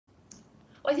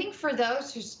Well, I think for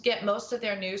those who get most of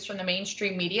their news from the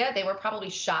mainstream media, they were probably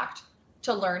shocked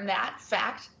to learn that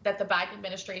fact that the Biden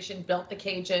administration built the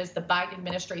cages, the Biden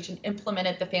administration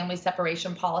implemented the family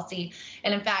separation policy.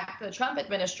 And in fact, the Trump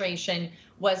administration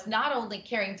was not only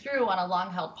carrying through on a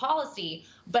long held policy,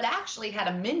 but actually had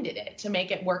amended it to make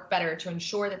it work better, to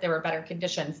ensure that there were better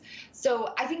conditions.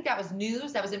 So I think that was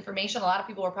news, that was information. A lot of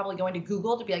people were probably going to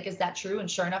Google to be like, is that true?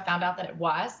 And sure enough, found out that it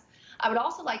was. I would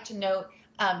also like to note,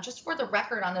 just for the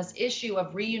record on this issue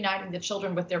of reuniting the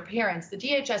children with their parents, the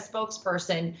DHS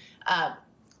spokesperson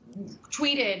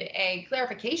tweeted a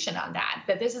clarification on that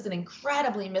this is an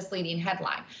incredibly misleading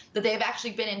headline, that they've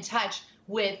actually been in touch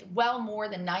with well more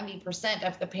than 90%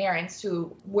 of the parents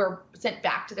who were sent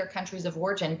back to their countries of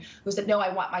origin who said, no,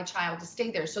 I want my child to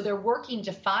stay there. So they're working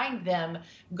to find them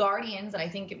guardians, and I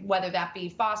think whether that be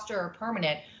foster or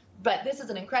permanent. But this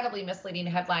is an incredibly misleading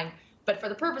headline. But for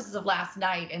the purposes of last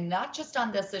night, and not just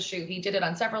on this issue, he did it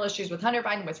on several issues with Hunter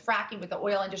Biden, with fracking, with the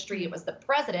oil industry. It was the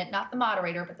president, not the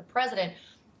moderator, but the president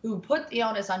who put the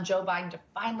onus on Joe Biden to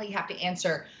finally have to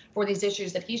answer for these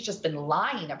issues that he's just been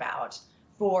lying about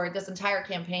for this entire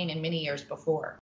campaign and many years before.